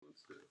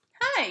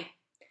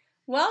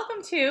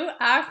Welcome to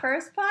our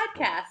first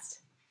podcast.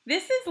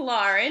 This is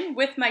Lauren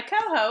with my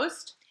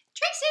co-host,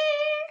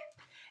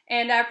 Tracy!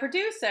 And our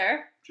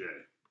producer, Jay.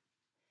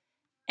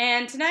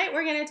 And tonight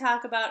we're going to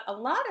talk about a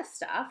lot of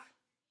stuff,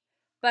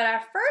 but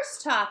our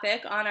first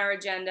topic on our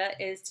agenda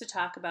is to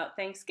talk about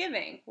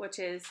Thanksgiving, which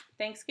is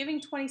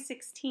Thanksgiving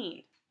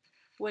 2016,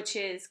 which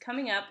is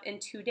coming up in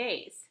 2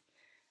 days.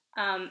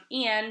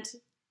 And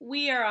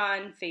we are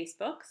on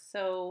Facebook,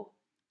 so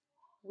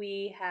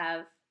we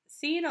have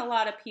seen a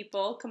lot of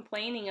people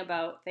complaining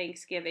about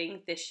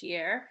Thanksgiving this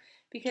year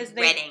because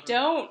they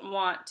don't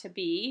want to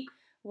be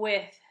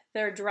with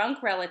their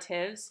drunk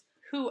relatives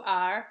who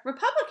are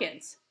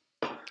Republicans.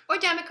 Or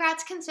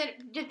Democrats,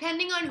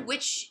 depending on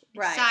which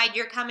side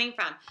you're coming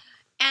from.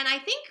 And I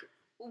think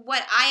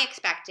what I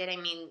expected,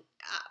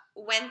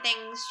 when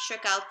things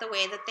shook out the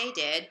way that they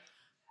did,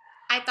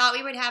 I thought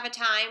we would have a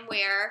time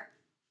where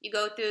you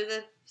go through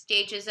the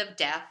stages of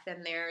death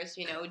and there's,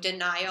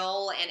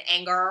 denial and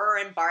anger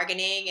and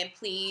bargaining and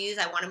please,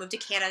 I want to move to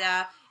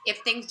Canada if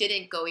things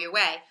didn't go your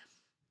way.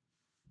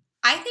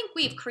 I think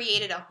we've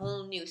created a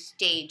whole new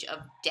stage of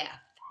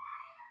death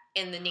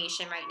in the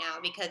nation right now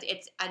because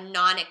it's a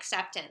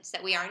non-acceptance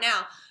that we are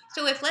now.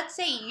 So if, let's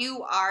say,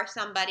 you are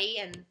somebody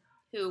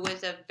who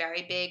was a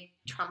very big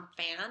Trump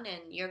fan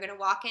and you're going to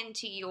walk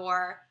into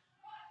your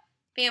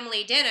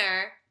family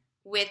dinner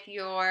with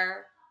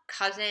your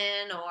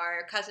cousin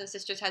or cousin,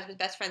 sister's husband,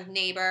 best friend's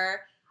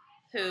neighbor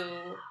who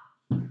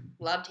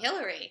loved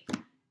Hillary,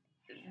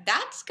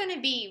 that's going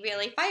to be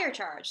really fire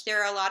charged.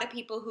 There are a lot of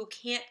people who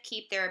can't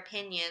keep their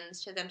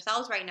opinions to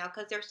themselves right now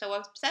because they're so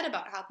upset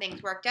about how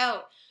things worked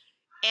out.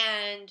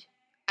 And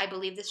I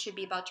believe this should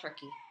be about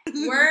turkey.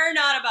 We're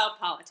not about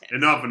politics.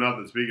 Enough.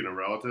 And speaking of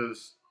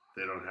relatives,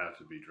 they don't have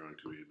to be drunk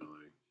to be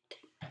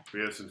annoying. We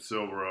have some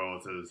sober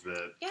relatives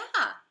that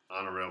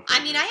on a real I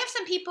have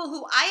some people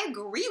who I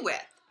agree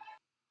with.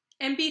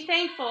 And be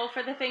thankful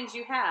for the things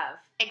you have.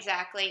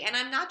 Exactly. And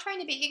I'm not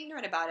trying to be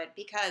ignorant about it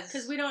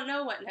because we don't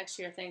know what next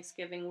year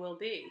Thanksgiving will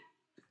be.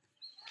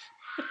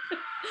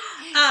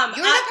 You're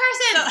the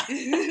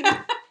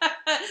person!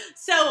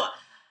 So,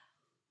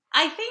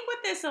 I think what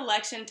this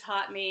election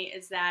taught me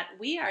is that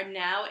we are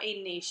now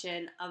a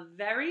nation of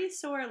very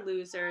sore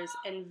losers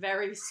and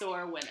very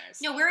sore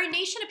winners. No, we're a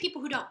nation of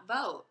people who don't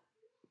vote.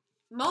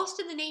 Most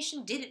of the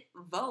nation didn't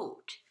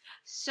vote.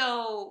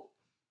 So,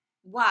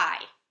 why?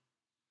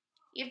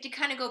 You have to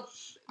kind of go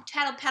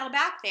pedal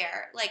back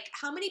there. Like,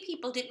 how many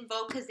people didn't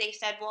vote because they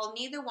said, well,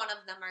 neither one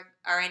of them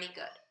are any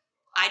good.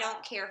 I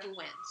don't care who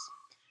wins.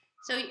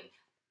 So,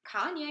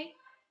 Kanye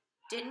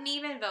didn't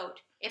even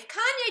vote. If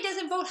Kanye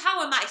doesn't vote,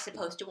 how am I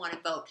supposed to want to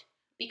vote?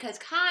 Because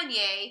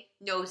Kanye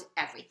knows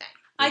everything.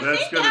 Well,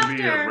 that's going to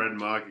be a red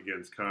mark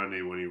against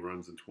Kanye when he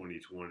runs in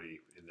 2020.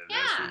 And then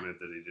has to admit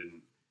that he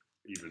didn't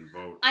even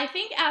vote. I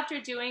think after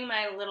doing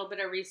my little bit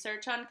of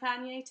research on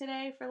Kanye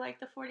today for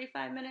like the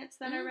 45 minutes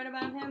that I read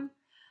about him.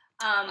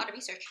 A lot of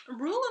research.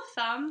 Rule of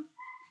thumb,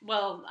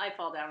 well, I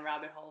fall down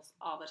rabbit holes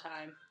all the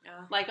time.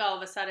 Yeah. Like all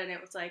of a sudden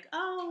it was like,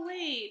 oh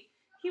wait,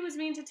 he was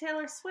mean to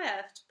Taylor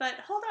Swift. But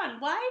hold on,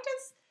 why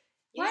does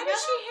she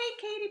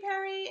hate Katy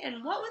Perry?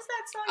 And what was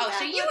that song? Oh,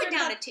 so you went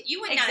down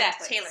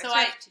to Taylor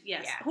Swift.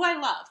 Yes, who I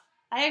love.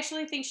 I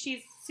actually think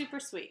she's super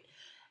sweet.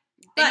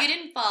 But you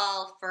didn't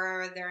fall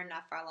further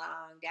enough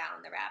along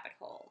down the rabbit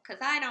hole.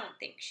 Because I don't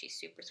think she's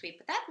super sweet.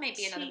 But that may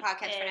be another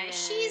podcast for night.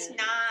 She's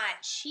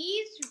not.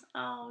 She's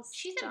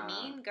a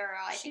mean girl.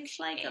 I think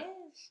she like is.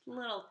 A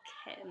little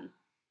kitten.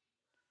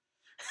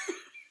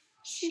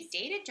 She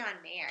dated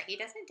John Mayer. He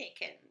doesn't date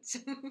kittens.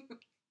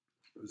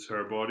 Is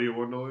her body a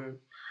Wonderland?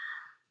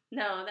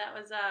 No, that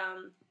was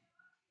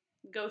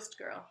Ghost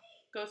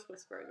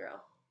Whisperer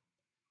Girl.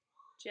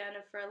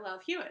 Jennifer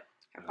Love Hewitt.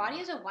 Her body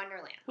is a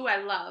Wonderland. Who I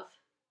love.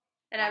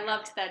 And I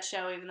loved that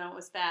show even though it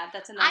was bad.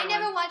 That's another I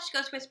never watched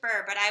Ghost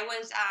Whisperer, but I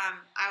was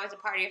a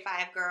Party of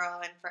Five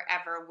girl and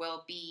forever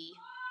will be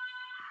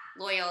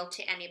loyal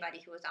to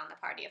anybody who was on the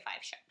Party of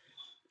Five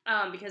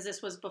show. Because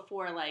this was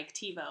before like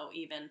TiVo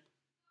even.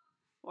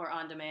 Or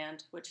On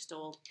Demand, which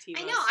stole TiVo.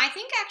 I know. I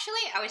think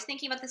actually, I was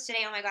thinking about this today.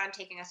 Oh my God, I'm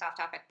taking us off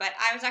topic. But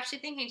I was actually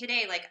thinking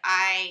today, like,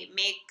 I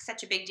make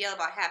such a big deal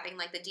about having,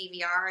 like, the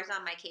DVRs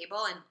on my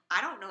cable. And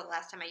I don't know the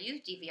last time I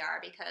used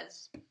DVR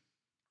because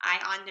I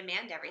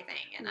on-demand everything.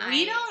 And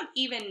we don't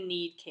even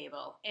need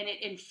cable. And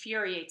it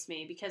infuriates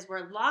me because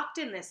we're locked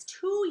in this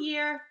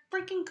 2-year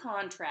freaking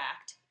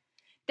contract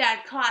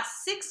that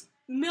costs $6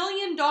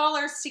 million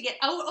to get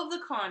out of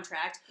the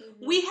contract.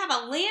 Mm-hmm. We have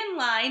a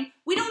landline.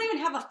 We don't even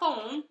have a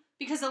phone.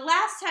 Because the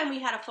last time we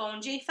had a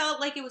phone, Jay felt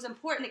like it was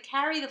important to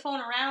carry the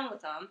phone around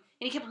with him,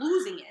 and he kept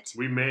losing it.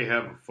 We may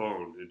have a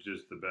phone, it's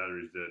just the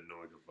battery's dead, no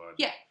one can find it.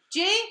 Yeah,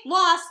 Jay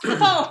lost the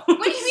phone.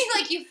 What do you mean,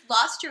 like you've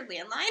lost your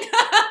landline?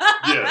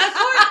 Yes.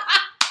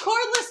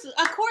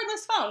 A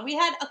cordless phone. We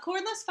had a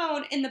cordless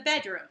phone in the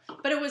bedroom,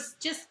 but it was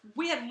just,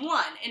 we had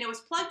one, and it was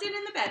plugged in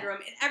the bedroom,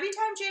 and every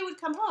time Jay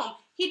would come home,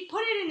 he'd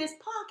put it in his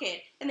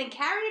pocket, and then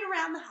carry it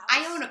around the house.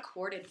 I own a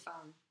corded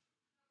phone.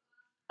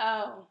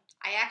 Oh.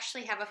 I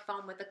actually have a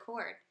phone with a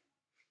cord.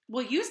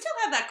 Well, you still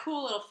have that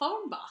cool little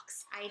phone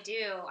box. I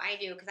do,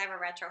 because I have a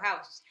retro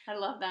house. I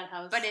love that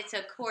house. But it's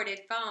a corded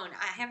phone.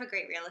 I have a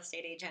great real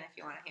estate agent if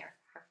you want to hear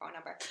her phone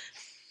number.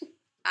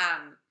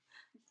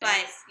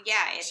 But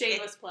yeah,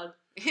 shameless plug.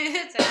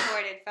 It's a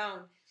corded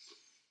phone.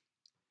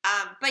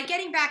 But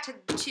getting back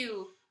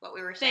to what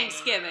we were saying.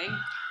 Thanksgiving.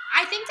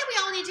 I think that we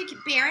all need to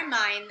bear in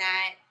mind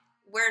that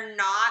we're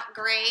not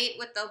great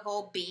with the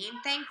whole being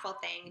thankful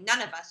thing.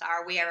 None of us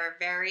are. We are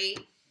very,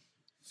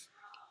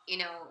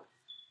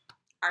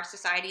 our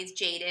society is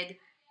jaded.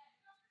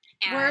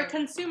 And we're a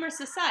consumer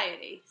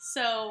society.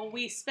 So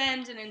we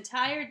spend an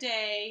entire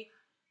day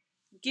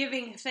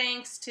giving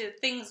thanks to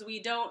things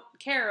we don't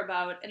care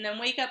about and then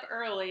wake up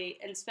early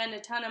and spend a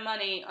ton of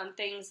money on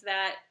things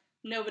that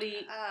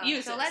nobody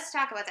uses. So let's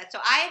talk about that. So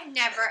I've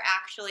never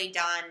actually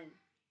done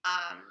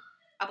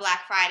a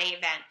Black Friday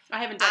event. I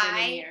haven't done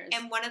it in years. I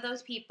am one of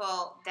those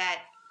people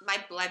that my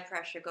blood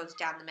pressure goes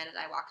down the minute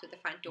I walk through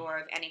the front door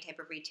of any type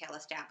of retail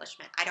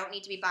establishment. I don't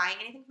need to be buying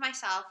anything for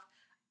myself.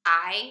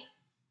 I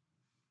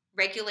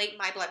regulate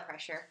my blood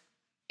pressure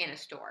in a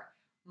store.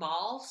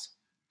 Malls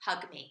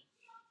hug me.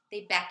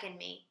 They beckon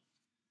me.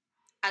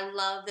 I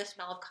love the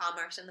smell of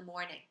commerce in the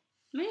morning.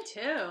 Me too.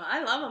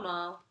 I love them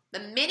all. The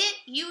minute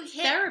you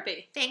hit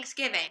therapy,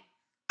 Thanksgiving,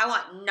 I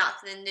want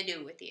nothing to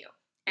do with you.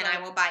 And right.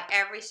 I will buy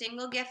every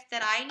single gift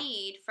that I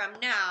need from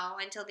now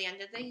until the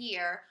end of the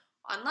year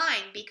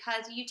online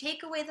because you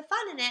take away the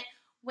fun in it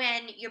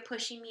when you're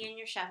pushing me and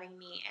you're shoving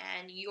me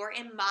and you're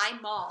in my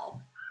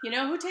mall. You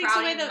know who takes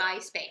away my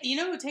space? You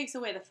know who takes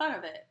away the fun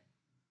of it?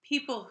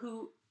 People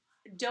who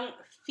don't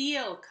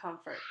feel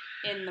comfort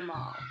in the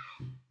mall.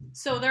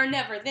 So they're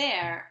never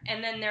there,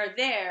 and then they're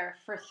there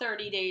for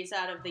 30 days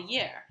out of the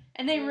year.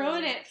 And they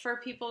ruin it for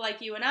people like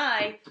you and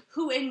I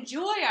who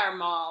enjoy our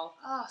mall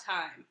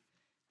time.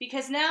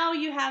 Because now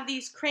you have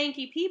these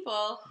cranky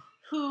people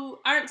who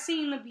aren't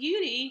seeing the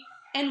beauty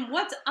in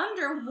what's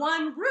under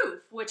one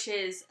roof, which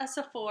is a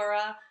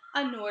Sephora,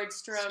 a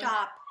Nordstrom.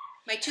 Stop.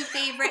 My two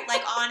favorite,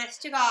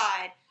 honest to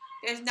God,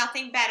 there's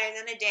nothing better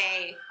than a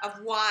day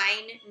of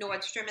wine,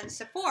 Nordstrom, and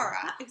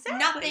Sephora. Exactly.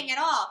 Nothing at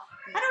all.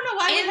 I don't know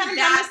why we haven't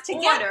done this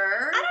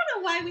together. I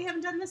don't know why we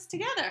haven't done this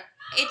together.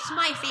 It's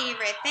my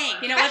favorite thing.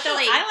 You know what, though?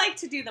 I like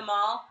to do them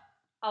all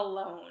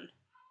alone.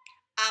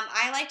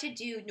 I like to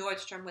do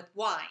Nordstrom with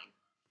wine.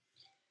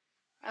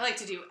 I like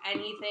to do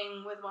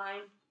anything with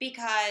wine.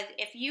 Because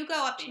if you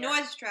go up to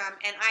Nordstrom,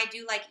 and I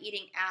do like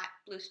eating at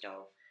Blue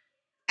Stove,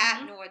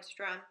 at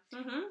Nordstrom,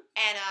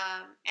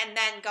 and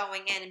then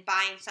going in and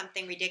buying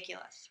something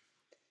ridiculous.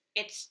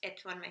 It's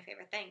one of my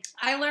favorite things.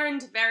 I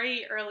learned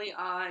very early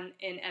on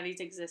in Evie's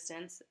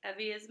existence.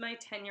 Evie is my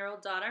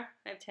 10-year-old daughter.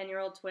 I have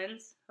 10-year-old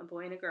twins, a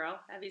boy and a girl.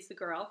 Evie's the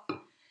girl.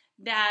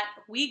 That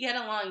we get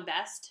along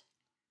best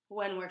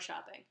when we're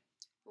shopping.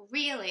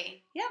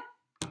 Really?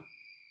 Yep.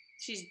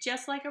 She's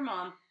just like her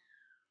mom.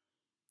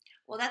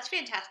 Well, that's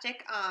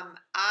fantastic.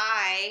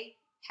 I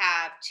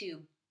have two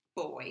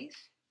boys.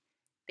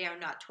 They are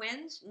not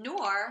twins,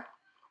 nor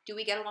do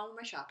we get along when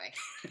we're shopping.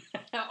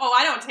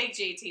 I don't take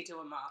JT to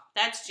a mall.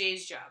 That's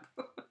Jay's job.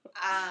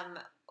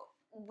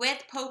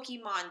 With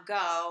Pokemon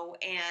Go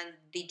and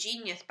the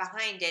genius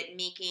behind it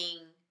making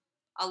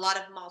a lot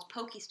of malls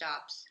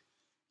Pokestops.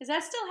 Is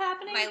that still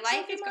happening? My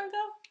life is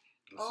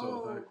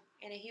Go?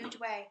 In a huge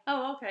way.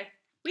 Oh, okay.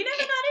 We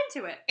never got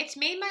into it. It's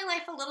made my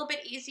life a little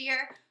bit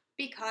easier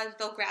because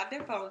they'll grab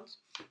their phones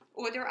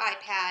or their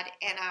iPad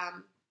and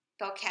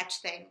they'll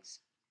catch things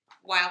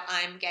while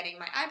I'm getting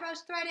my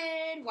eyebrows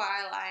threaded,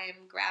 while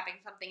I'm grabbing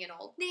something in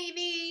Old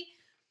Navy.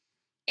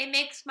 It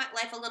makes my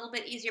life a little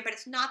bit easier, but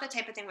it's not the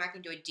type of thing where I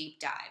can do a deep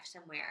dive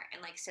somewhere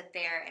and sit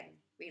there and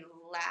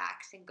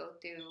relax and go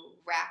through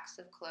racks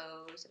of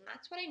clothes. And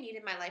that's what I need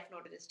in my life in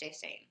order to stay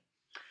sane.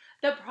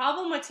 The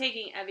problem with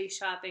taking Evie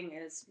shopping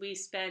is we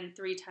spend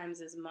 3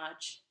 times as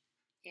much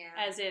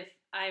as if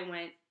I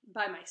went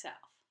by myself.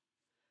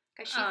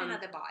 Because she's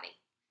another body.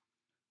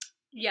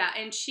 Yeah,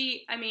 and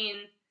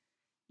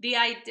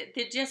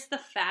just the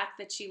fact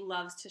that she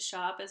loves to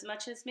shop as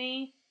much as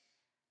me,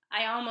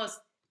 I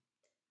almost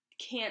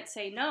can't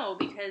say no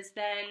because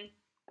then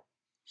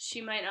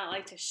she might not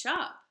like to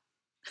shop.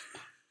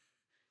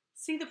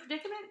 See the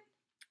predicament?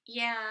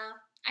 Yeah,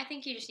 I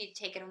think you just need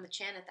to take it on the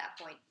chin at that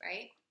point,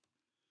 right?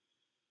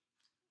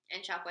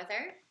 And shop with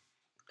her.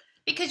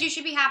 Because you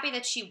should be happy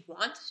that she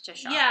wants to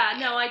shop. Yeah,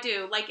 no, I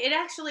do.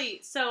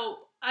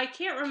 So I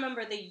can't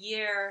remember the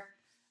year.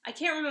 I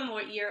can't remember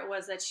what year it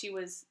was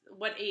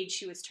what age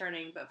she was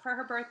turning, but for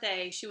her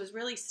birthday, she was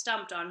really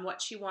stumped on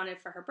what she wanted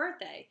for her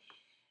birthday.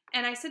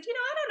 And I said,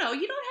 I don't know,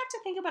 you don't have to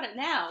think about it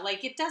now.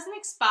 It doesn't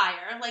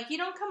expire. You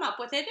don't come up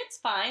with it. It's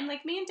fine.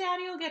 Me and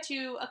Daddy will get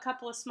you a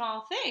couple of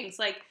small things.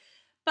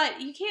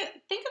 But you can't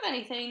think of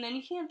anything, then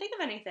you can't think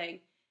of anything.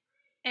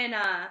 And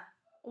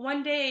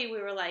one day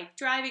we were,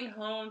 driving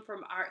home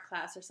from art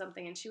class or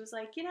something, and she was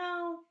like,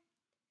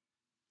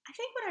 I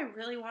think what I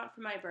really want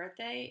for my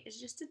birthday is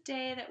just a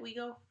day that we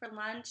go for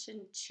lunch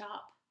and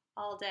shop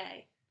all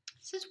day.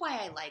 This is why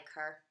I like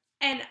her.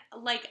 And,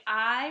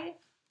 I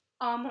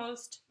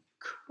almost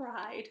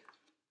cried.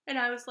 And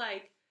I was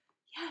like,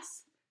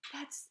 yes,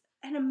 that's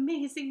an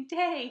amazing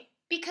day.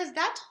 Because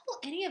that's all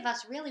any of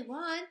us really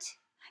want.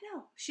 I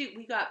know.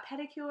 We got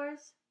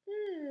pedicures.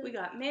 We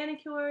got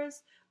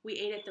manicures. We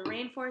ate at the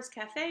Rainforest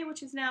Cafe,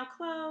 which is now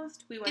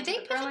closed. We went Did they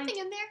put something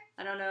in there?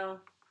 I don't know.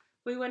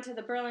 We went to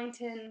the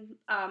Burlington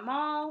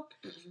Mall,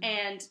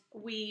 and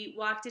we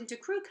walked into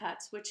Crew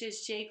Cuts, which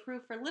is J.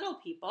 Crew for little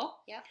people.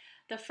 Yep.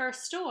 The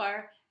first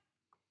store,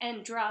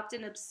 and dropped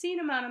an obscene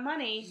amount of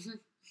money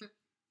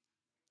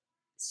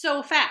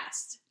so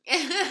fast.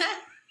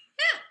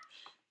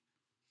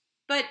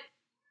 But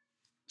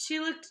she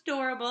looked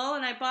adorable,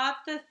 and I bought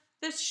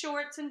the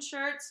shorts and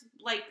shirts,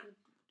 like,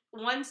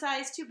 one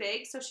size too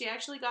big, so she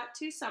actually got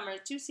 2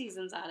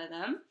 seasons out of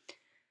them.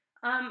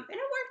 And it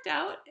worked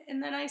out,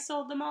 and then I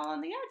sold them all on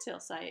the yard sale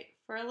site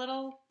for a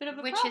little bit of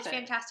a profit. Which is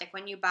fantastic.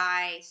 When you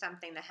buy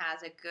something that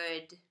has a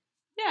good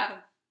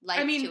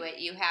life to it,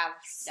 you have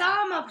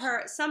some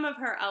of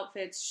her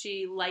outfits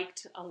she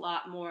liked a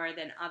lot more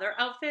than other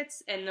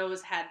outfits, and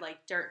those had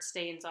like dirt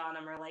stains on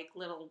them or like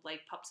little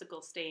like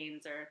popsicle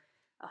stains or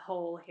a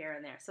hole here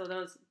and there. So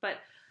those, but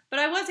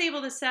I was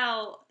able to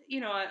sell,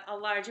 a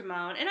large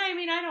amount. And I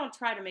mean, I don't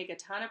try to make a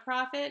ton of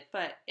profit,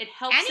 but it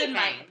helps.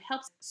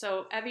 Helps.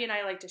 So Evie and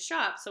I like to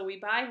shop, so we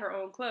buy her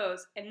own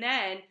clothes. And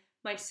then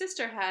my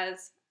sister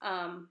has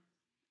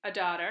a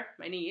daughter,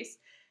 my niece,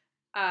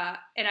 and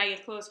I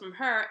get clothes from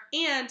her.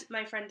 And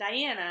my friend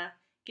Diana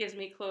gives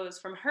me clothes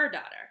from her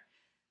daughter.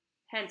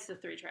 Hence the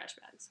 3 trash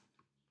bags.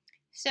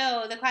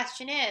 So the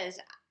question is,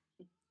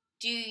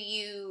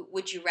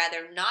 would you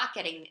rather not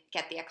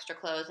get the extra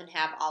clothes and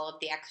have all of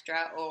the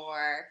extra,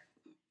 or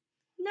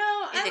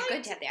no? Is it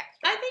good to have the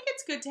extra? I think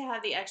it's good to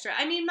have the extra.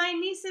 I mean, my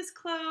niece's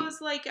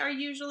clothes are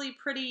usually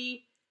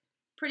pretty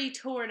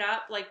torn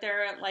up, like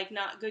they're like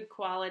not good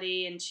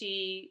quality, and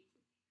she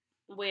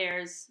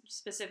wears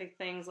specific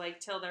things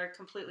till they're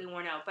completely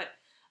worn out. But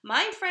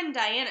my friend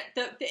Diana,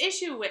 the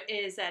issue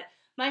is that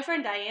my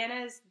friend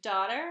Diana's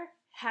daughter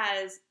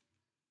has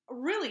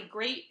really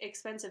great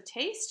expensive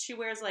taste. She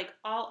wears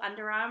all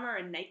Under Armour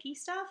and Nike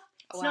stuff.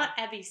 It's not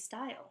Evie's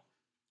style.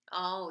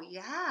 Oh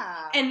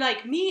yeah. And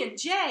me and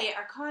Jay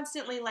are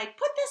constantly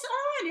put this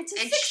on. It's a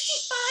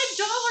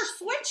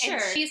 $65 sweatshirt.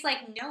 And she's like,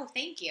 no,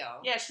 thank you.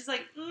 Yeah, she's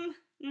like,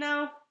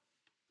 no.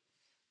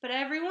 But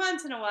every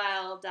once in a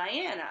while,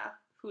 Diana,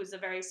 who's a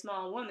very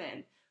small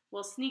woman,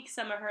 will sneak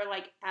some of her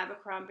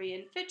Abercrombie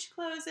and Fitch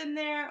clothes in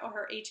there, or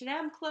her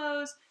H&M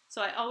clothes.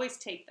 So I always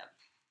take them.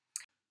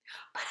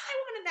 But I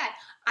wanted that.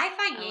 I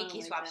find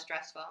Yankee Swap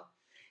stressful.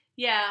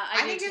 Yeah,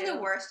 I think they're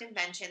the worst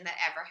invention that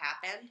ever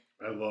happened.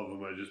 I love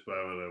them. I just buy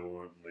what I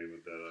want and leave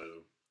with that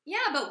item.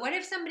 Yeah, but what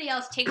if somebody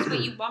else takes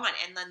what you want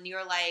and then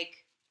you're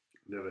like...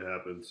 Never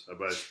happens. I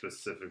buy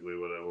specifically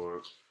what I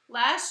want.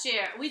 Last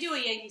year, we do a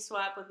Yankee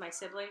Swap with my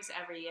siblings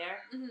every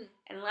year. Mm-hmm.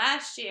 And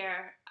last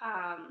year,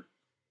 I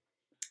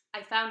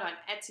found on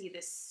Etsy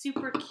this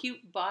super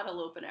cute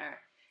bottle opener.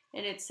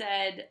 And it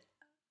said,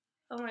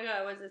 oh my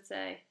God, what does it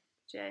say,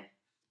 Jay?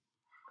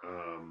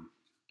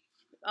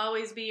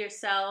 Always be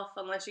yourself,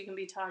 unless you can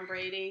be Tom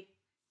Brady.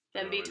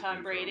 Then be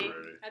Tom Brady.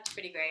 That's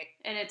pretty great.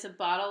 And it's a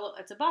bottle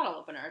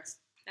opener.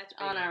 That's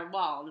on our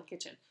wall in the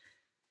kitchen.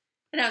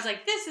 And I was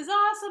like, this is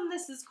awesome.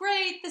 This is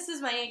great. This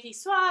is my Yankee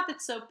Swap.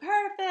 It's so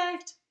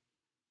perfect.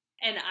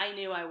 And I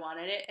knew I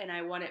wanted it, and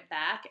I want it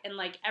back. And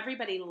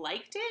everybody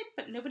liked it,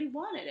 but nobody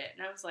wanted it.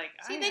 And I was like,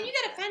 see, then you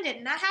get offended.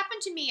 And that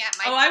happened to me at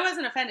my... Oh, I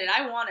wasn't offended.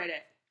 I wanted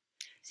it.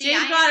 See,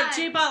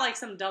 Jay bought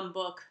some dumb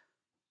book.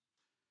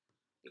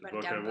 You bought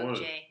a dumb book,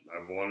 Jay. I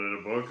wanted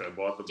a book. I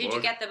bought the book. Did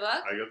you get the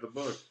book? I got the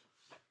book.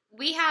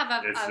 We have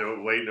It's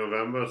late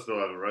November. Still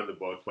haven't read the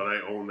book, but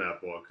I own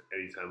that book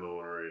anytime I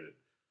want to read it.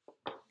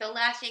 The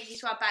last Yankee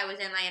Swap I was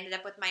in, I ended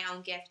up with my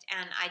own gift,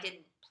 and I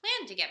didn't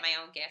plan to get my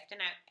own gift, and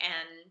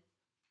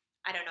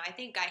I don't know. I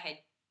think I had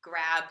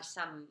grabbed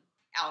some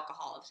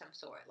alcohol of some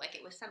sort,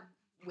 it was some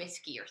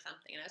whiskey or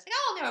something, and I was like,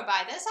 oh, I'll never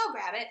buy this. I'll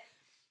grab it.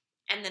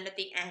 And then at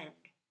the end,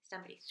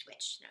 somebody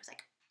switched, and I was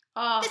like,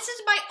 oh, this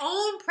is my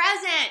own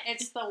present.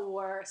 It's the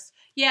worst.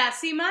 Yeah,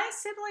 see, my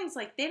siblings,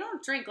 they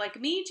don't drink.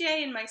 Me,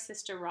 Jay, and my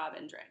sister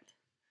Robin drink.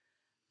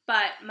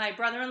 But my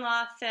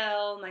brother-in-law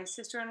Phil, my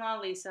sister-in-law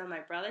Lisa, my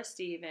brother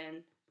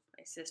Steven,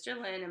 my sister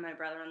Lynn, and my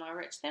brother-in-law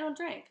Rich, they don't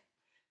drink.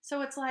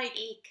 So it's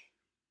eek.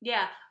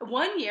 Yeah,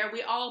 one year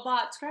we all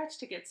bought scratch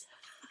tickets.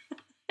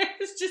 It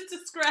was just a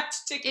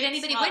scratch ticket. Did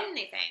anybody win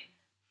anything?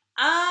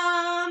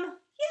 Yeah,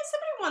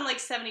 somebody won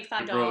 $75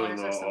 my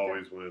brother-in-law or something.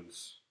 always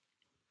wins.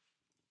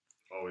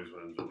 Always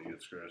wins when he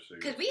gets scratch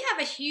tickets. Because we have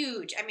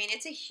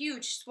it's a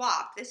huge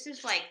swap. This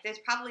is there's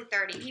probably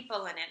 30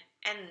 people in it.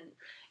 And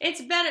it's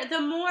better.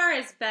 The more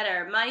is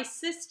better. My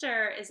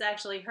sister is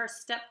actually, her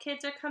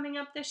stepkids are coming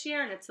up this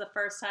year, and it's the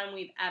first time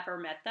we've ever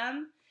met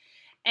them.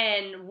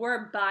 And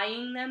we're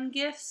buying them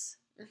gifts.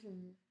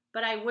 Mm-hmm.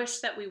 But I wish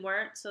that we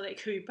weren't, so they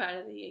could be part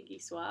of the Yankee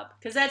Swap.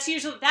 Because that's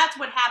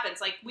what happens.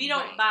 We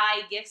don't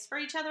buy gifts for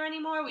each other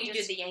anymore. We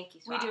just do the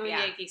Yankee Swap. We do a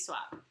Yankee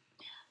Swap.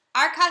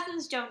 Our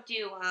cousins don't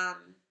do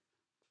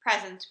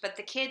presents, but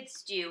the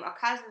kids do a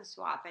cousin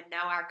swap. And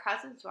now our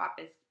cousin swap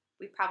is,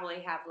 we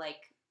probably have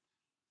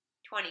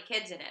 20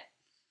 kids in it.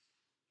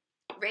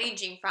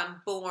 ranging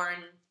from born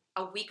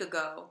a week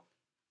ago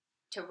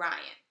to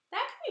Ryan.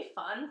 That could be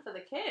fun for the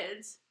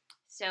kids.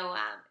 So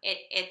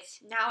it's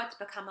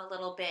become a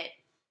little bit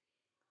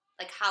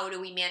like, how do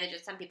we manage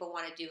it? Some people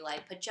want to do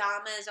like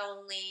pajamas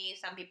only.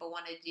 Some people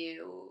want to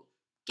do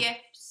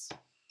gifts.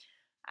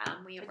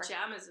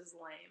 Pajamas is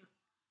lame.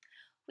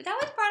 That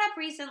was brought up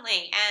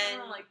recently, and I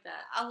don't like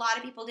that. A lot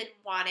of people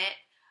didn't want it.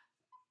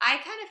 I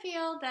kind of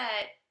feel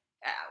that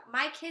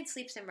my kid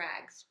sleeps in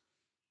rags.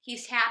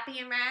 He's happy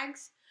in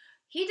rags.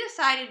 He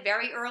decided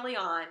very early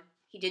on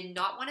he did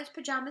not want his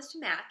pajamas to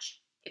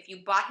match. If you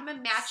bought him a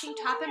matching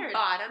top and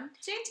bottom,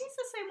 JT's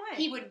the same way.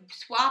 He would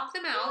swap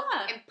them out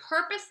and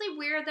purposely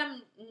wear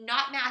them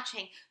not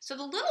matching. So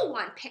the little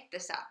one picked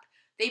this up.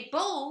 They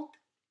both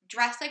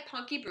dress like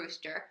Punky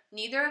Brewster.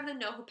 Neither of them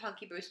know who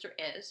Punky Brewster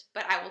is,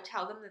 but I will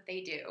tell them that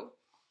they do.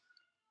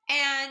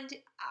 And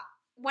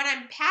when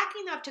I'm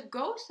packing up to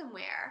go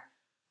somewhere,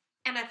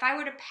 and if I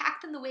were to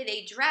pack them the way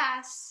they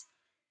dress,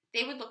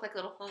 they would look like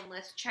little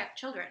homeless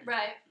children.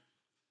 Right.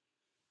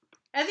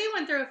 Evie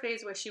went through a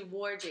phase where she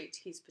wore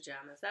JT's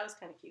pajamas. That was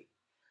kind of cute.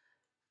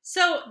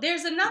 So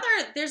there's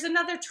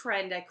another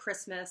trend at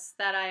Christmas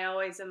that I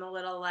always am a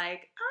little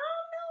like,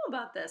 I don't know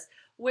about this,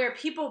 where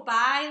people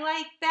buy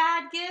like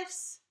bad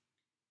gifts.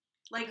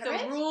 Like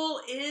the rule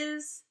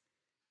is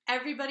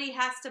everybody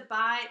has to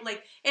buy,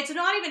 like, it's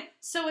not even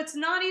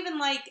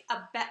like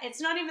it's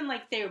not even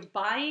like they're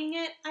buying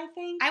it, I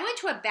think. I went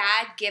to a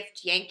bad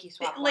gift Yankee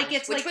swap like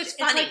once, which was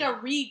funny. It's like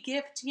a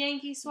re-gift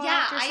Yankee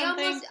swap or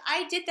something.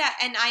 I did that,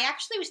 and I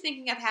actually was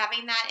thinking of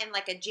having that in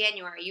like a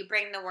January. You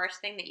bring the worst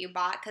thing that you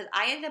bought, because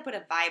I ended up with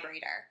a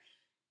vibrator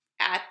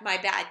at my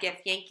bad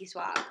gift Yankee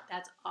swap.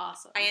 That's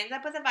awesome. I ended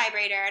up with a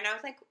vibrator, and I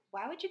was like,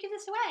 why would you give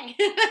this away?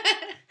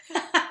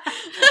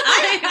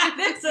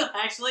 This will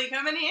actually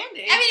come in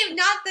handy. I mean,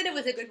 not that it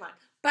was a good one,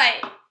 but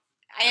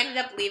I ended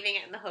up leaving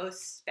it in the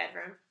host's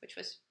bedroom, which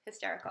was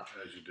hysterical.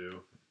 As you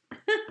do.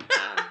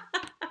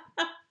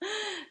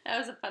 That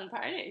was a fun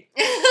party.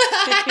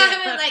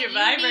 I was like, your you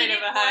vibrator need it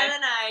behind. more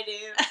than I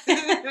do.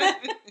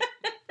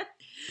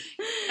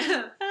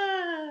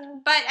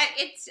 But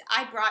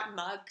I brought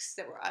mugs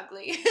that were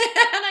ugly, and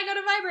I got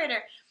a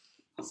vibrator.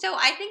 So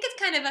I think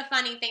it's kind of a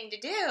funny thing to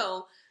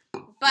do.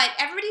 But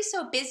everybody's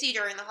so busy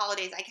during the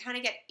holidays, I kind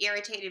of get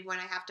irritated when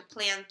I have to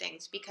plan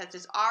things, because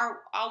there's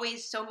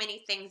always so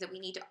many things that we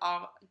need to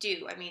all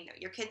do. I mean,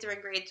 your kids are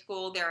in grade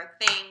school, there are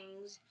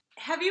things.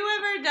 Have you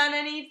ever done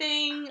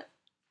anything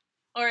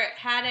or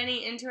had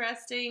any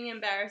interesting,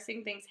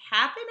 embarrassing things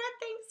happen at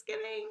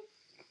Thanksgiving?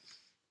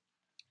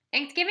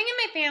 Thanksgiving in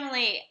my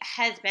family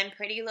has been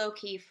pretty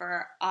low-key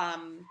for a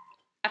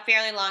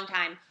fairly long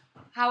time.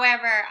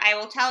 However, I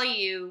will tell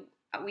you,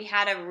 we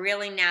had a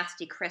really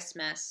nasty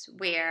Christmas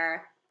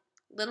where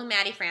little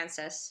Maddie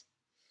Francis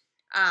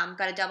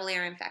got a double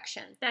ear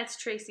infection. That's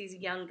Tracy's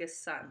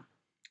youngest son.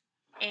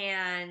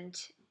 And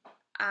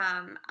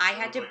I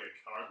had to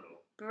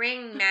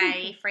bring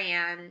Maddie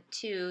Fran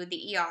to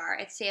the ER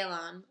at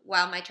Salem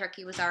while my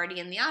turkey was already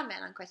in the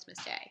oven on Christmas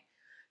Day.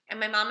 And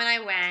my mom and I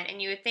went,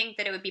 and you would think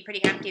that it would be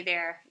pretty empty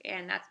there,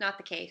 and that's not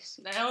the case.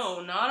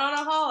 No, not on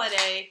a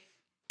holiday.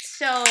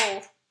 So,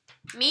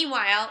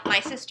 meanwhile,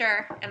 my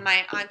sister and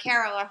my Aunt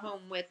Carol are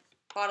home with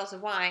bottles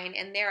of wine,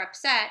 and they're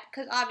upset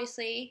because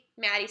obviously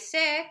Maddie's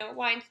sick,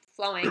 wine's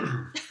flowing.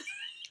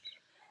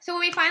 So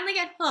when we finally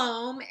get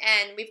home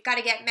and we've got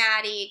to get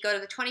Maddie, go to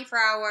the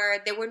 24-hour,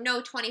 there were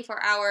no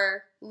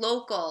 24-hour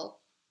local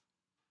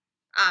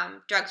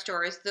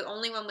drugstores. The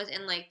only one was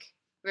in like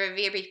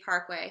Revere Beach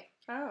Parkway.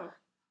 Oh.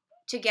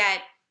 To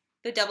get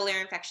the double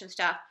ear infection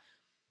stuff.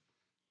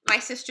 My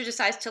sister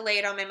decides to lay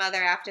it on my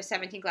mother after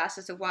 17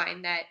 glasses of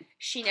wine that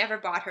she never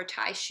bought her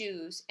tie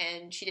shoes,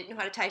 and she didn't know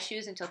how to tie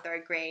shoes until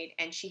 3rd grade,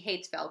 and she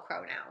hates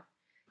Velcro now.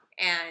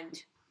 And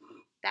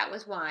that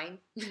was wine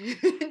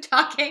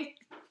talking.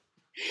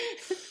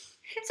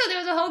 So there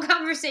was a whole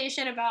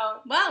conversation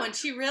about... Wow, and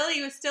she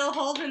really was still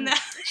holding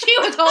that. She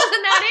was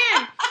holding that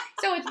in.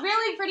 So it's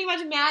really pretty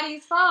much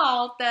Maddie's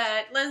fault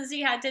that Lindsay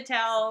had to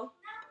tell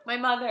my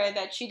mother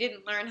that she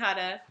didn't learn how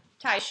to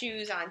tie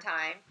shoes on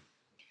time.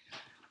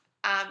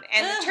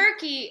 And the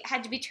turkey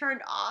had to be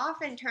turned off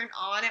and turned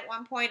on at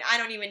one point. I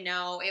don't even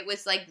know. It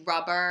was like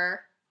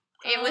rubber.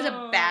 It was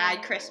a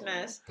bad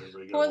Christmas.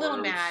 Poor little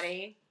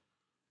Maddie.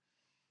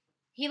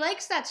 He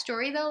likes that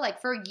story, though,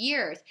 like, for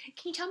years.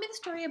 Can you tell me the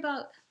story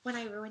about when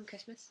I ruined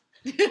Christmas?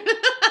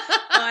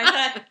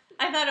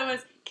 I thought it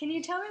was, can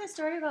you tell me the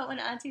story about when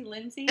Auntie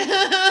Lindsay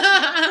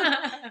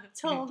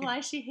told why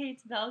she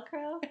hates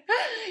Velcro?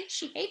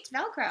 She hates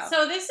Velcro.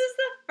 So this is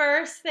the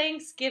first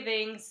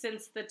Thanksgiving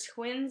since the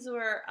twins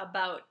were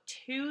about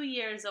 2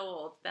 years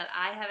old that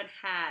I haven't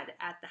had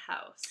at the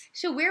house.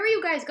 So where were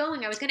you guys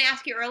going? I was going to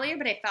ask you earlier,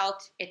 but I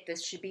felt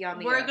this should be on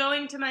the We're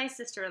going to my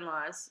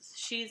sister-in-law's.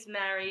 She's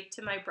married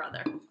to my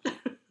brother.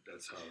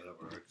 That's how that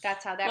works.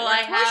 That's how that works. Well,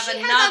 I have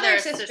another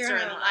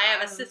sister-in-law. I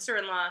have a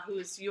sister-in-law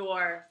who's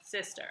your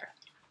sister.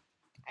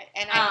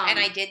 And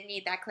I did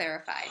need that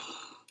clarified.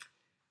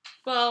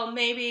 Well,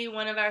 maybe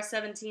one of our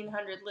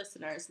 1,700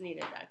 listeners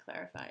needed that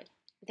clarified.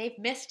 They've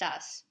missed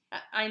us.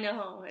 I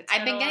know.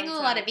 I've been getting a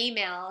lot of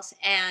emails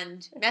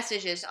and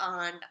messages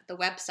on the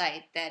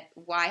website that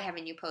why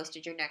haven't you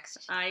posted your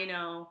next? I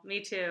know.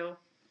 Me too.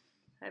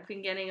 I've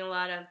been getting a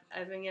lot of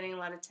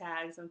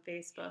tags on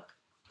Facebook.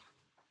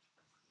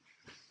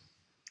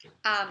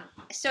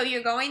 So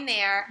you're going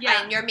there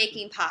and you're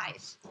making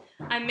pies.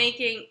 I'm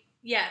making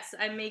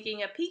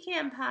a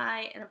pecan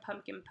pie and a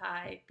pumpkin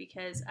pie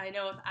because I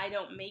know if I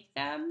don't make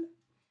them,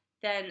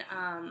 then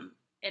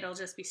it'll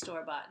just be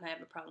store-bought and I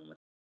have a problem with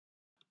it.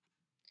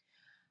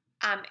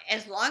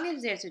 As long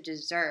as there's a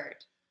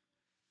dessert,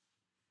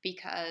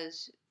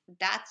 because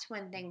that's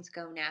when things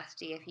go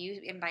nasty. If you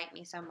invite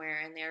me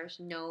somewhere and there's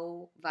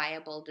no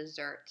viable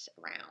desserts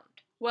around.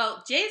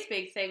 Well, Jay's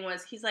big thing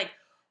was he's like,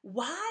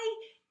 why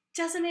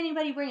doesn't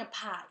anybody bring a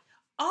pie?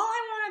 All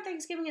I want on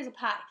Thanksgiving is a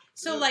pie.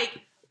 So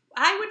like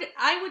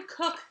I would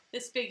cook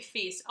this big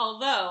feast.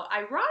 Although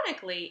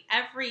ironically,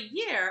 every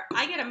year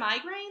I get a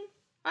migraine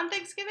on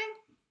Thanksgiving.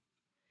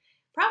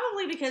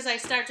 Probably because I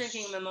start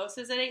drinking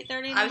mimosas at 8:30 in the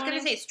morning. I was going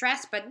to say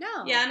stress, but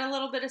no. Yeah, and a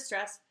little bit of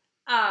stress.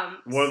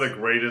 One of the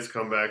greatest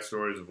comeback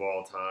stories of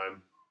all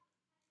time.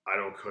 I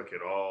don't cook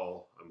at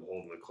all. I'm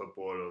holding the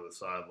clipboard on the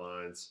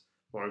sidelines.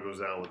 Lauren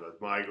goes down with a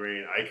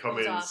migraine. I come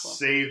in, awful.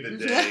 Save the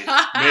day, make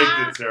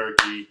the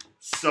turkey,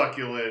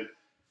 succulent,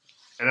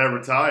 and I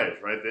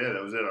retired right there.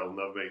 That was it. I'll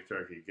never make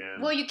turkey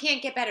again. Well, you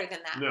can't get better than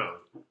that. No.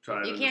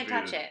 You can't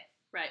touch it.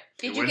 Right.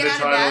 Did you get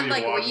out of bed?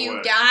 Like, were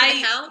you down for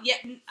the count? Yeah,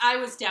 I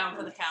was down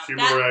for the count. She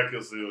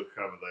miraculously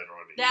recovered later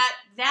on.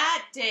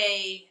 That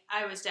day,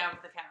 I was down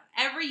for the count.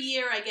 Every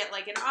year, I get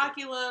like an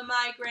ocular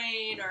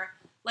migraine or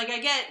like I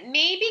get...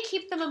 Maybe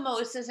keep the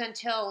mimosas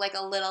until like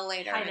a little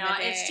later in the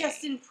day. It's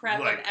just in prep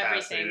like of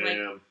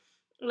everything.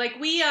 Like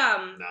we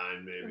 9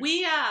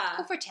 maybe.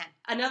 Go for 10.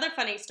 Another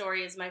funny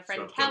story is my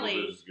friend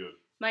Kelly.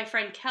 My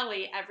friend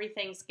Kelly every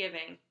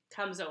Thanksgiving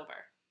comes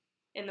over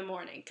in the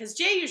morning because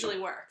Jay usually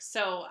works,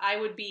 so I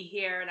would be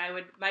here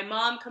and my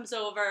mom comes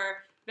over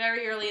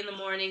very early in the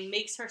morning,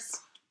 makes her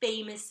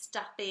famous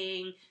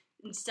stuffing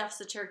and stuffs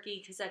the turkey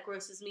because that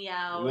grosses me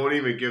out. Won't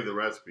even give the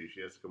recipe.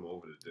 She has to come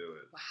over to do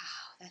it. Wow,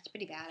 that's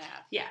pretty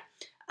badass. Yeah.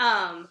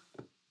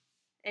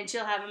 And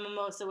she'll have a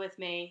mimosa with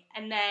me,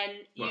 and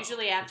then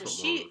usually after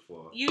she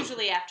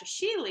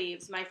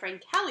leaves, my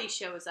friend Kelly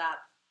shows up,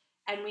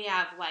 and we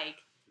have like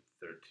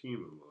 13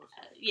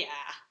 mimosas. Yeah,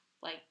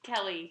 like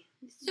Kelly.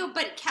 So,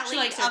 but Kelly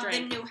of the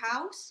new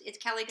house, is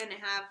Kelly going to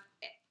have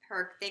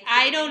her thing?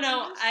 I don't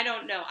know.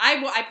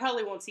 I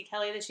probably won't see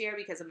Kelly this year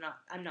because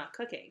I'm not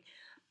cooking.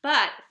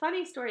 But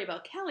funny story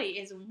about Kelly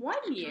is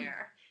one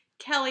year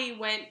Kelly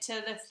went to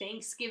the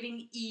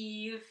Thanksgiving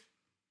Eve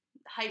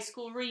high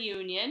school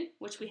reunion,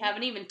 which we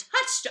haven't even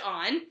touched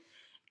on,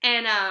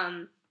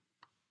 and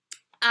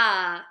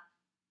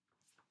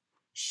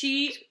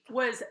she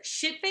was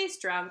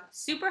shit-faced drunk,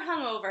 super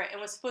hungover, and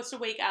was supposed to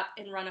wake up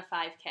and run a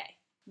 5K.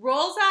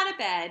 Rolls out of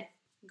bed,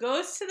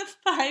 goes to the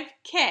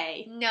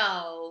 5K.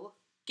 No.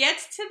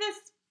 Gets to the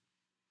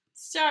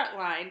start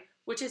line,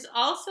 which is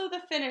also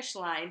the finish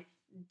line,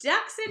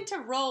 ducks into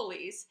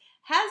rollies,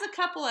 has a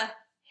couple of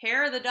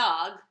hair of the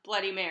dog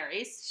Bloody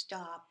Marys.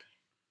 Stop.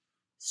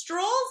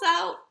 Strolls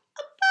out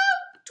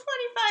about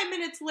 25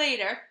 minutes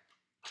later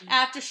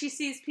after she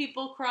sees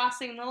people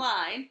crossing the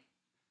line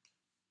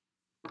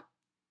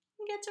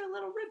and gets her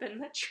little ribbon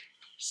that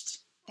trashed.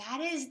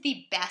 That is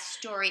the best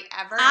story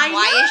ever. I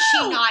Why know. is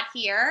she not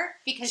here?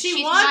 Because she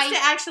she's wants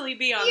to actually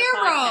be on hero. the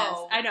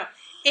podcast. I know.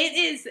 It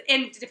is,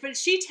 but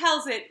she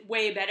tells it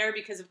way better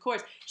because, of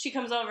course, she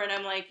comes over and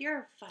I'm like, "You're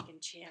a fucking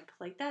champ!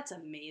 Like that's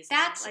amazing.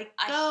 That's like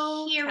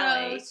a hero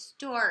Kelly.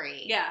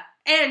 story." Yeah,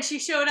 and she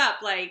showed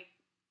up like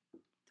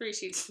 3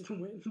 sheets to the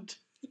wind.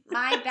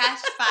 My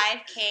best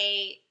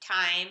 5K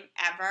time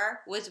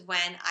ever was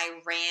when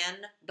I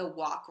ran the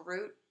walk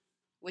route,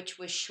 which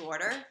was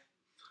shorter.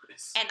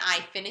 And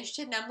I finished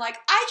it, and I'm like,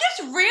 I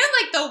just ran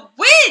like the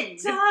wind!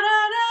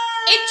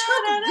 It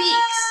took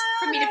weeks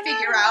for me to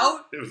figure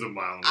out. It was a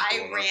mile.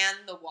 I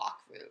ran the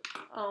walk route.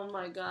 Oh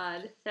my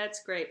god,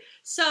 that's great.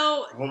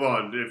 So hold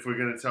on, if we're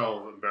gonna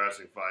tell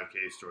embarrassing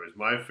 5K stories,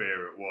 my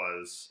favorite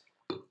was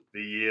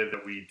the year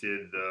that we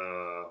did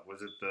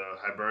was it the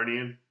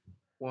Hibernian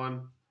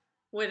one?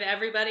 With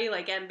everybody,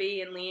 like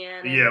MB and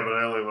Leanne. And yeah, but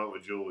I only went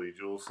with Julie.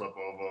 Julie slept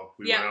over.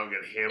 We went out and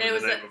got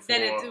hammered the night before.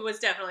 Then it was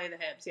definitely the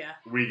hips, yeah.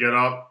 We got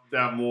up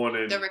that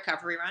morning. The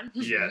recovery run?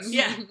 Yes.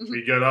 Yeah.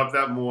 We got up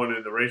that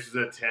morning. The race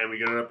was at 10. We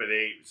got up at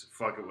 8. So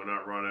fuck it, we're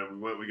not running.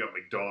 We got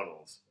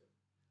McDonald's.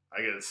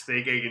 I got a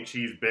steak, egg, and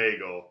cheese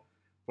bagel.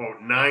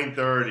 About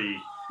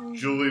 9:30,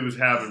 Julie was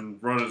having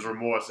runner's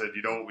remorse. Said,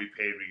 "You know what? We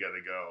paid. We got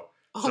to go."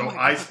 Oh so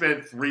I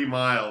spent 3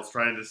 miles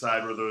trying to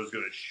decide whether I was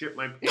going to shit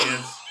my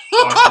pants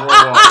or throw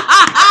up.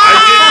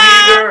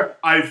 I didn't either.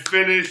 I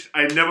finished.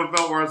 I never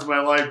felt worse in my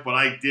life, but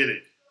I did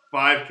it.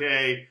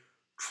 5K,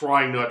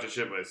 trying not to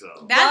shit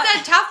myself.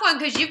 That's a tough one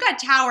because you got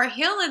Tower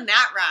Hill in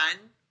that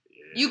run.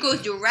 Yeah. You go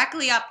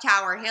directly up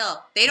Tower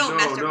Hill. They don't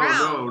mess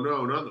around.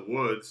 No, not in the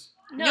woods.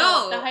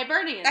 No, the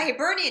Hibernian. The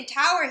Hibernian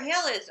Tower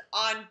Hill is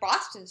on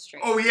Boston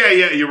Street. Oh, yeah,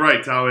 you're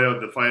right. Tower Hill,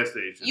 the fire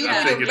station. You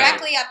go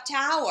directly up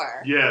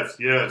Tower. Yes,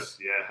 yeah.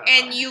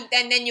 And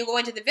then you go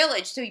into the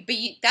village. So,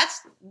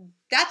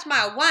 that's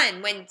mile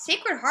one. When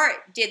Sacred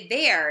Heart did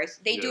theirs,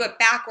 they do it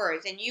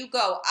backwards, and you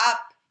go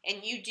up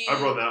and you do.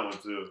 I wrote that one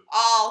too.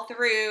 All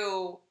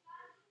through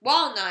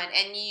Walnut,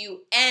 and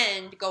you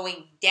end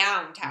going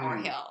down Tower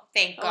Hill.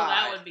 Thank God.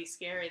 That would be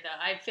scary, though.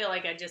 I feel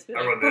like I'd just be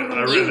like,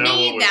 you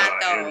need that,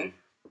 though.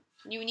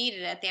 You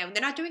needed it. They're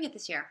not doing it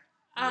this year.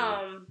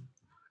 I'm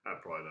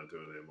probably not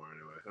doing it anymore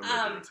anyway.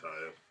 I'm going to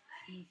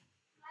retire.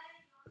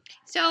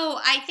 So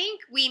I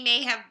think we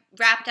may have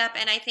wrapped up,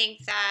 and I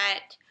think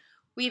that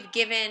we've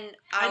given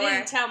our... I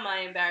didn't tell my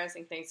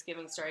embarrassing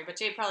Thanksgiving story, but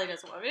Jay probably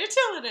doesn't want me to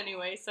tell it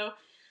anyway, so...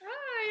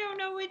 I don't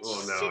know what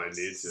Well, now I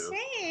need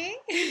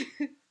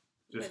to.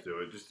 Just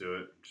do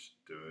it.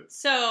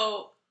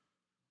 So,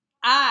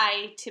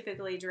 I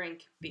typically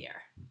drink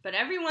beer, but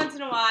every once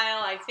in a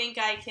while, I think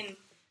I can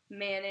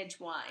manage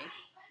wine.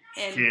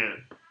 And Can't.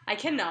 I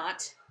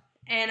cannot.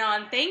 And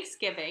on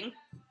Thanksgiving,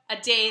 a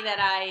day that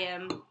I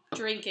am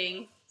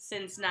drinking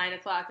since 9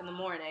 o'clock in the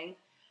morning,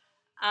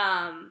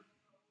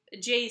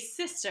 Jay's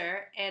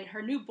sister and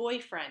her new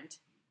boyfriend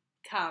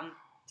come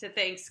to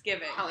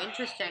Thanksgiving. How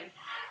interesting.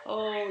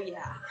 Oh,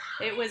 yeah.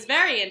 It was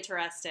very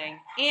interesting.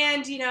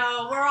 And,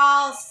 we're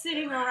all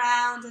sitting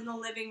around in the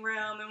living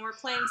room and we're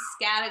playing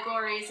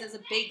categories as a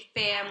big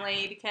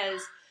family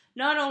because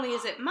not only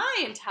is it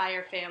my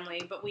entire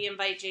family, but we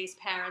invite Jay's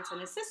parents and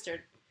his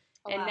sister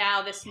and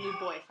now this new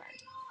boyfriend.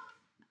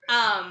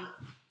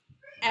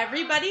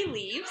 Everybody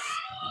leaves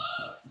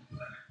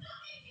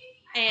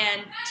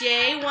and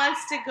Jay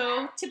wants to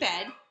go to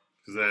bed.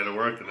 Because I had to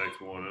work the next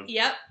morning.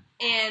 Yep.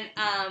 And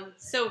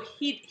so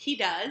he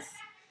does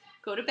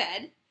go to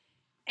bed,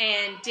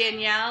 and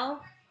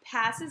Danielle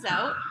passes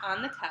out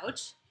on the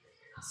couch.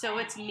 So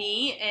it's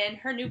me and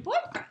her new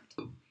boyfriend,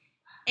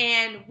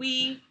 and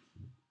we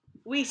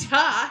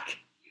talk,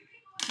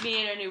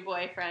 me and her new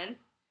boyfriend,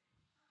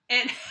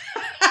 and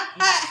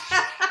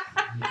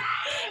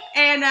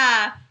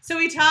so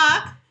we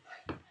talk,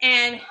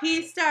 and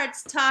he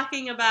starts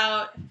talking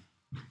about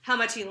how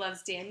much he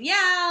loves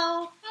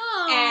Danielle.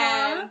 Aww.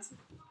 And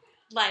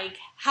like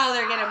how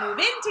they're gonna move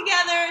in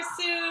together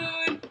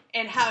soon,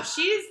 and how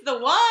she's the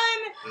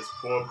one. This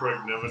poor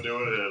prick never knew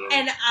it hit him.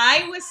 And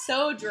I was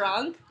so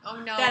drunk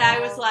that I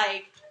was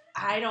like,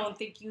 I don't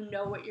think you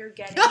know what you're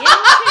getting into.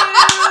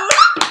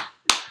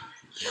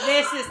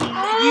 This is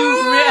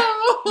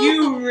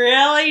you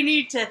really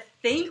need to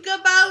think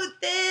about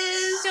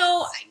this.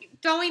 So,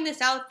 throwing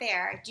this out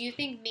there, do you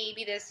think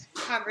maybe this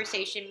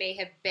conversation may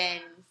have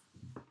been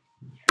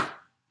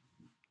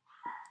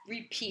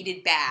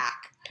repeated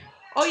back?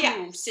 Oh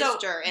yeah,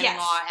 sister-in-law.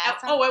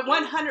 Yes.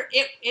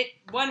 It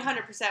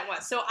 100%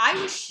 was. So I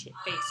was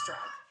shit-faced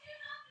drunk.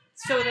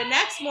 So the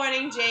next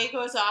morning, Jay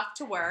goes off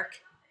to work,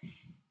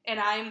 and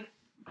I'm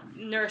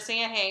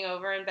nursing a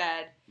hangover in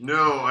bed.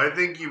 No, I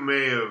think you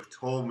may have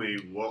told me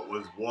what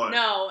was what.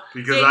 No,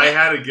 because I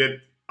had to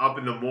get up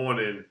in the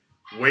morning,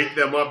 wake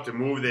them up to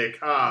move their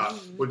car,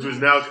 which was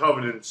now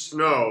covered in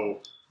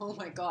snow. Oh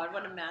my God,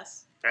 what a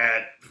mess!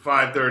 At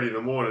 5:30 in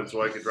the morning,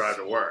 so I could drive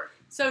to work.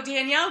 So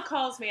Danielle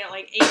calls me at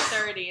like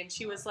 8:30, and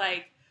she was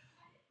like,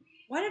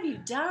 "What have you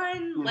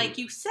done? Like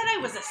you said I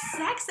was a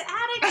sex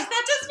addict. That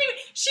doesn't even."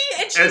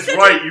 That's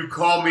right. You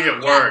called me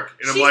at work,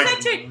 and I'm like,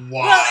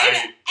 "Why?" Well,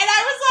 and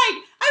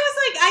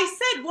I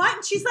said what?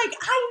 And she's like,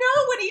 "I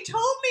know." When he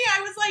told me,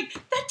 I was like,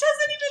 "That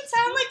doesn't even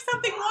sound like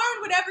something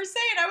Lauren would ever say."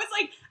 And I was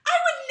like, "I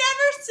would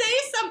never say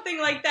something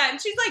like that."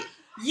 And she's like,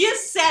 "You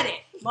said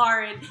it,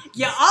 Lauren.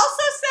 You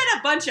also said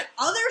a bunch of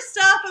other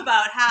stuff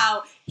about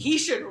how he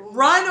should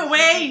run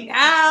away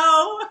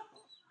now.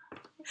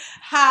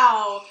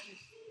 How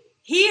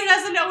he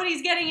doesn't know what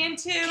he's getting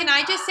into." Can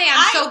I just say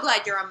I'm so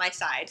glad you're on my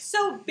side.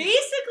 So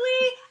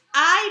basically,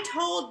 I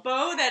told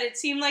Bo that it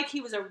seemed like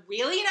he was a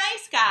really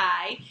nice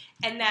guy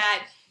and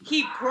that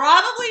he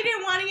probably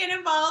didn't want to get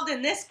involved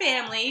in this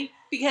family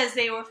because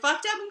they were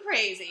fucked up and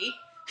crazy.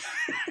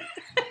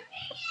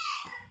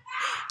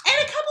 And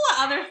a couple of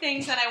other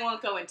things that I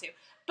won't go into.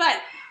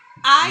 But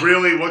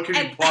Really? What could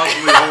you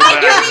possibly hold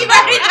back? You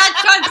already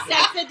touched on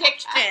sex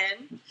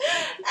addiction.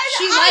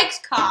 She likes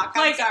cock.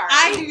 I'm sorry.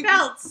 I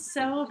felt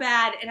so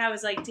bad. And I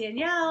was like,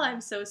 "Danielle,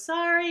 I'm so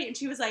sorry." And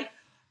she was like,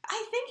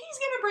 "I think he's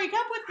going to break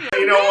up with me."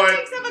 You know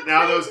what?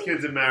 Now those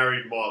kids are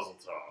married, mazel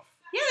tov.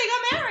 Yeah,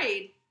 they got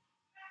married.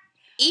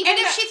 Even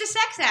if she's a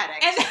sex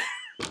addict.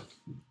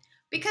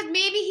 Because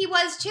maybe he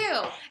was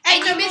too.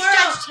 And you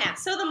misjudged him.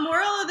 So the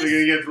moral of the They're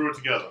going to get through it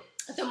together.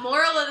 The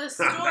moral of the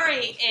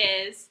story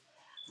is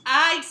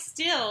I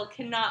still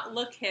cannot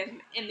look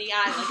him in the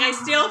eye. Like, I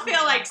still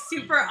feel, like,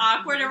 super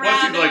awkward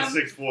around him. Plus,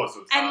 he's like 6'4",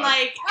 so it's and, hard.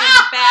 like,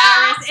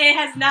 embarrassed. It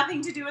has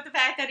nothing to do with the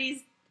fact that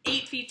he's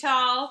 8 feet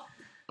tall.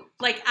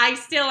 Like,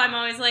 I'm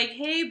always like,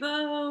 "Hey,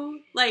 Bo."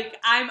 Like,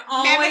 I'm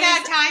always... Remember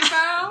that time,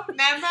 Bo?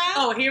 Remember?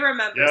 Oh, he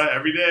remembers. Yeah,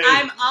 every day.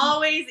 I'm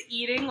always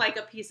eating, like,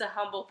 a piece of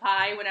humble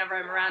pie whenever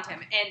I'm around him.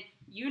 And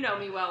you know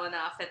me well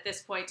enough at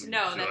this point to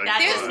know that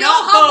There's does no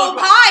not humble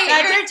bode pie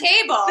well. at your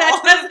table.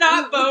 That does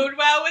not bode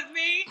well with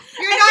me.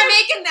 You're not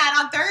making that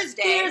on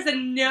Thursday. There's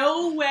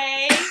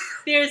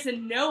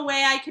no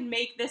way I can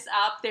make this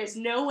up. There's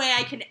no way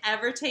I can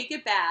ever take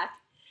it back.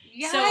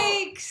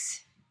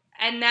 Yikes.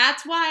 And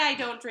that's why I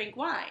don't drink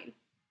wine.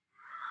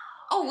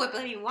 Oh, we're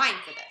blaming wine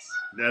for this.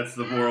 That's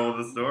the moral of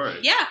the story.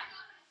 Yeah.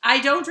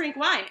 I don't drink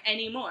wine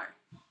anymore.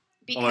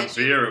 On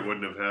beer, it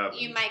wouldn't have happened.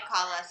 You might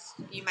call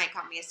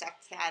me a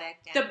sex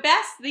addict. The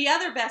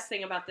other best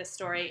thing about this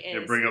story is...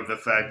 And bring up the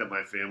fact that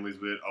my family's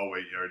weird. Oh,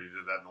 wait, you already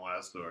did that in the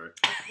last story.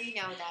 We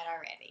know that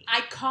already.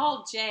 I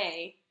called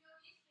Jay,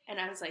 and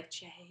I was like,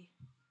 Jay,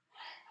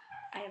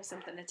 I have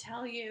something to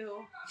tell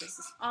you. This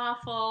is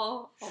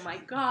awful. Oh, my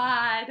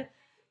God.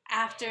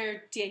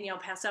 After Danielle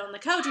passed out on the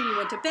couch and you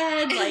went to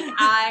bed, like,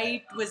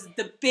 I was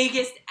the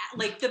biggest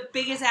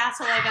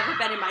asshole I've ever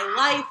been in my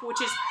life,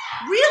 which is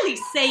really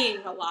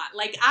saying a lot.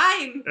 Like,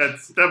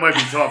 that might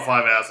be top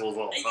 5 assholes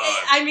all the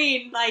time. I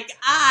mean, like,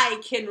 I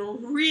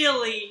can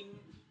really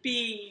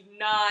be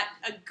not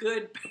a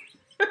good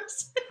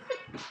person.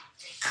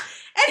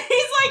 And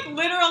he's, like,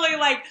 literally,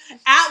 like,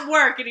 at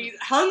work, and he's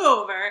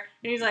hungover,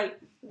 and he's like,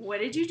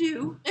 what did you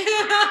do?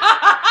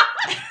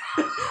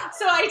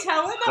 So I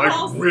tell him the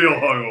whole story. Like, real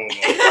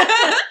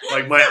hungover.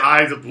 Like, my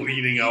eyes are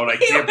bleeding out. I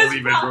can't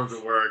believe I drove to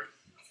work.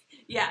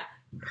 Yeah.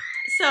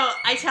 So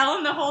I tell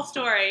him the whole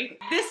story.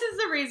 This is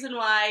the reason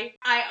why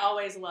I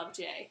always love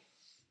Jay.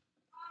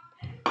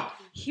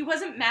 He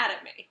wasn't mad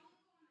at me.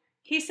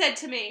 He said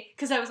to me,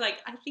 because I was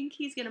like, I think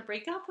he's going to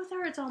break up with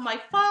her. It's all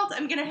my fault.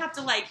 I'm going to have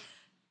to, like,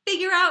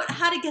 figure out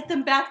how to get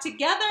them back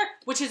together,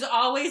 which is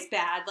always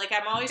bad. Like,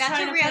 I'm always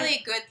trying to... That's a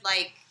really good,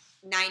 like,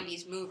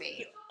 90s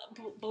movie.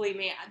 Believe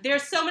me,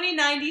 there's so many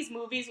 90s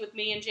movies with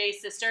me and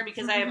Jay's sister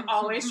because I have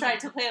always tried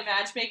to play a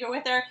matchmaker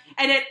with her,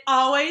 and it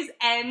always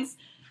ends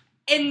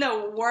in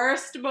the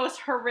worst,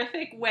 most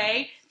horrific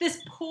way.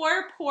 This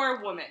poor,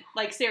 poor woman.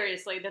 Like,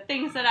 seriously, the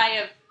things that I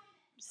have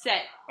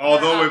said.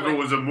 Although if it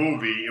was a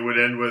movie, it would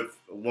end with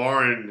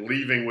Lauren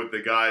leaving with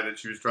the guy that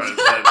she was trying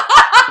to send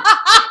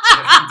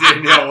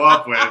Danielle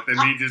up with, and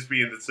me just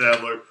being the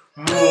saddler.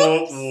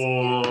 Whoa,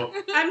 whoa.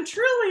 I'm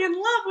truly in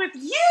love with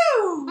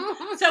you!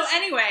 So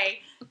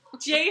anyway,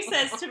 Jay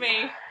says to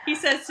me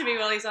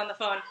while he's on the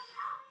phone,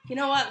 you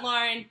know what,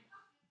 Lauren?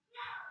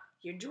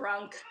 You're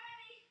drunk.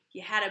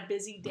 You had a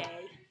busy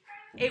day.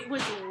 It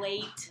was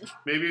late.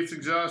 Maybe it's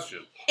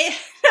exhaustion.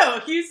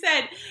 No, you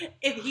said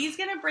if he's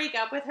going to break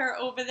up with her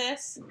over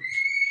this,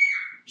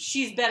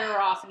 she's better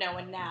off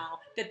knowing now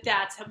that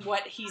that's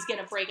what he's going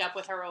to break up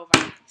with her over.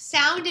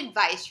 Sound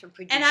advice from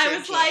producer And I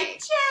was Jay. like, Jay,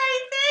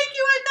 thank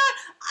you.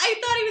 I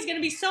thought he was going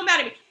to be so mad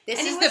at me. This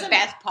is the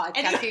best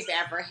podcast we've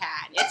ever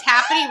had. It's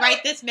happening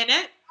right this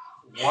minute.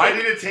 Why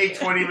did it take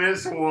 20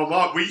 minutes to warm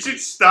up? We should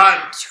turn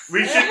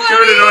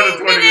it on at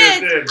 20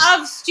 minutes in.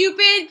 Of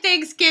stupid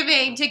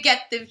Thanksgiving to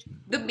get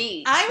the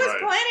meat. I was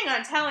planning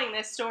on telling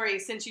this story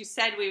since you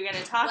said we were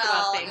going to talk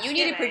about Thanksgiving.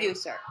 You need a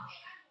producer.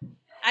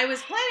 I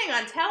was planning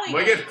on telling you.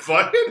 Will I get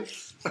fired?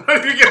 How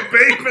do you get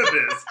paid for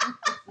this?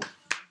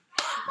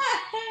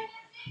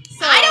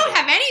 So, I don't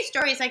have any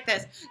stories like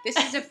this. This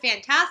is a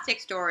fantastic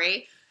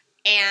story,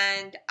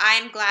 and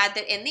I'm glad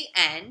that in the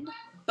end,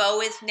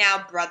 Bo is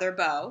now Brother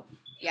Bo.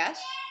 Yes?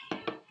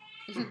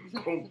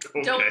 Okay.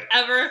 Don't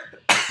ever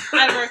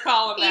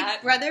call him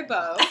that. Brother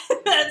Bo.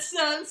 That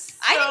sounds so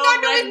I did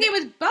not know his name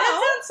was Bo.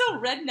 That sounds so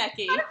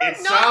rednecky. It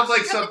sounds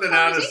like something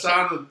out of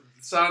Song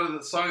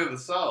of the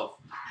South.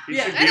 He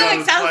should be on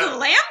like Sounds of the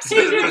Lambs.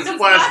 The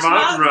Splash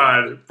Mountain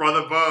ride.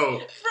 Brother Bo.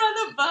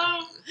 Brother Bo.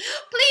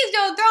 Please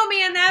don't throw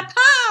me in that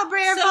pile,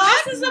 Brer So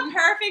Fox. this is a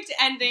perfect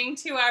ending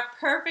to our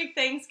perfect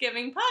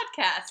Thanksgiving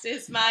podcast.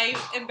 Is my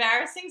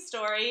embarrassing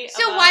story.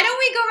 So why don't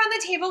we go around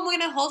the table and we're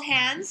going to hold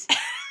hands?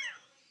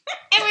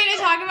 And we're going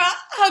to talk about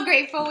how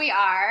grateful we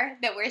are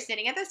that we're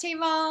sitting at this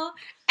table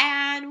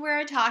and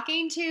we're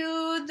talking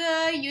to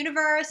the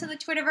universe and the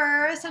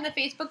Twitterverse and the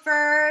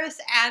Facebookverse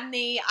and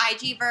the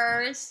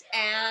IGverse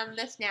and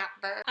the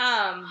Snapverse.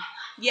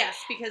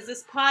 Yes, because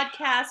this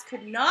podcast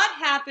could not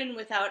happen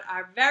without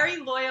our very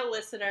loyal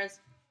listeners.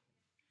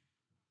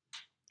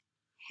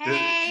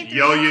 Hey,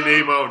 yell your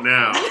name out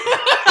now.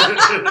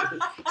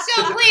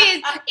 So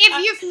please,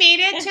 if you've made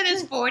it to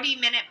this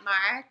 40-minute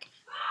mark,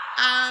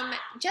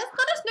 just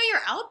let us know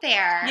you're out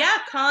there. Yeah,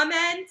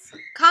 comment,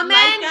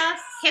 like us,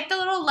 hit the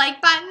little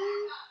like button.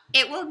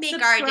 It will make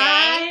our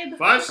day.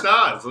 5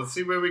 stars. Let's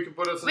see where we can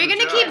put us. We're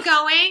gonna keep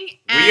going.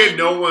 We get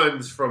no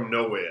ones from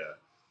nowhere.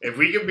 If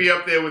we can be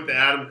up there with the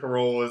Adam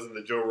Carollas and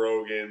the Joe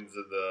Rogans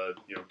and the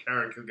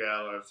Karen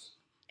Kilgallis.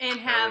 And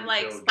have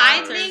I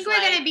think we're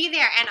gonna be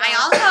there, and I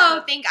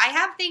also think I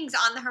have things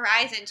on the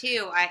horizon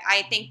too.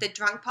 I think the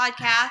drunk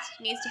podcast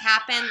needs to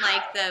happen,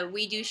 like the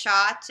we do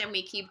shots and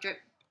we keep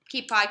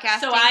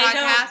podcasting.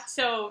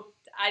 So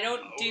I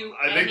don't do.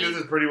 I think this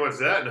is pretty much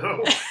that.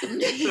 No,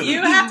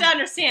 you have to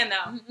understand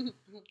though.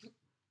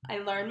 I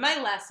learned my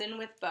lesson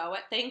with Bo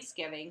at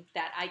Thanksgiving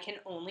that I can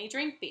only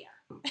drink beer,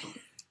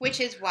 which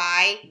is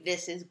why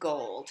this is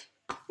gold.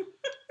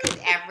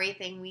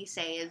 everything we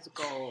say is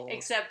gold.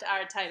 Except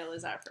our title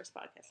is our first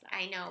podcast now.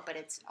 I know, but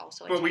it's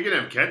also. But we can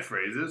have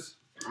catchphrases.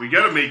 We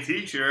gotta make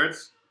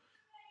T-shirts.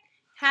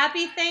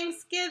 Happy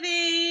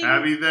Thanksgiving!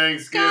 Happy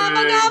Thanksgiving!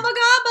 Gobble, gobble,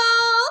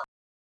 gobble!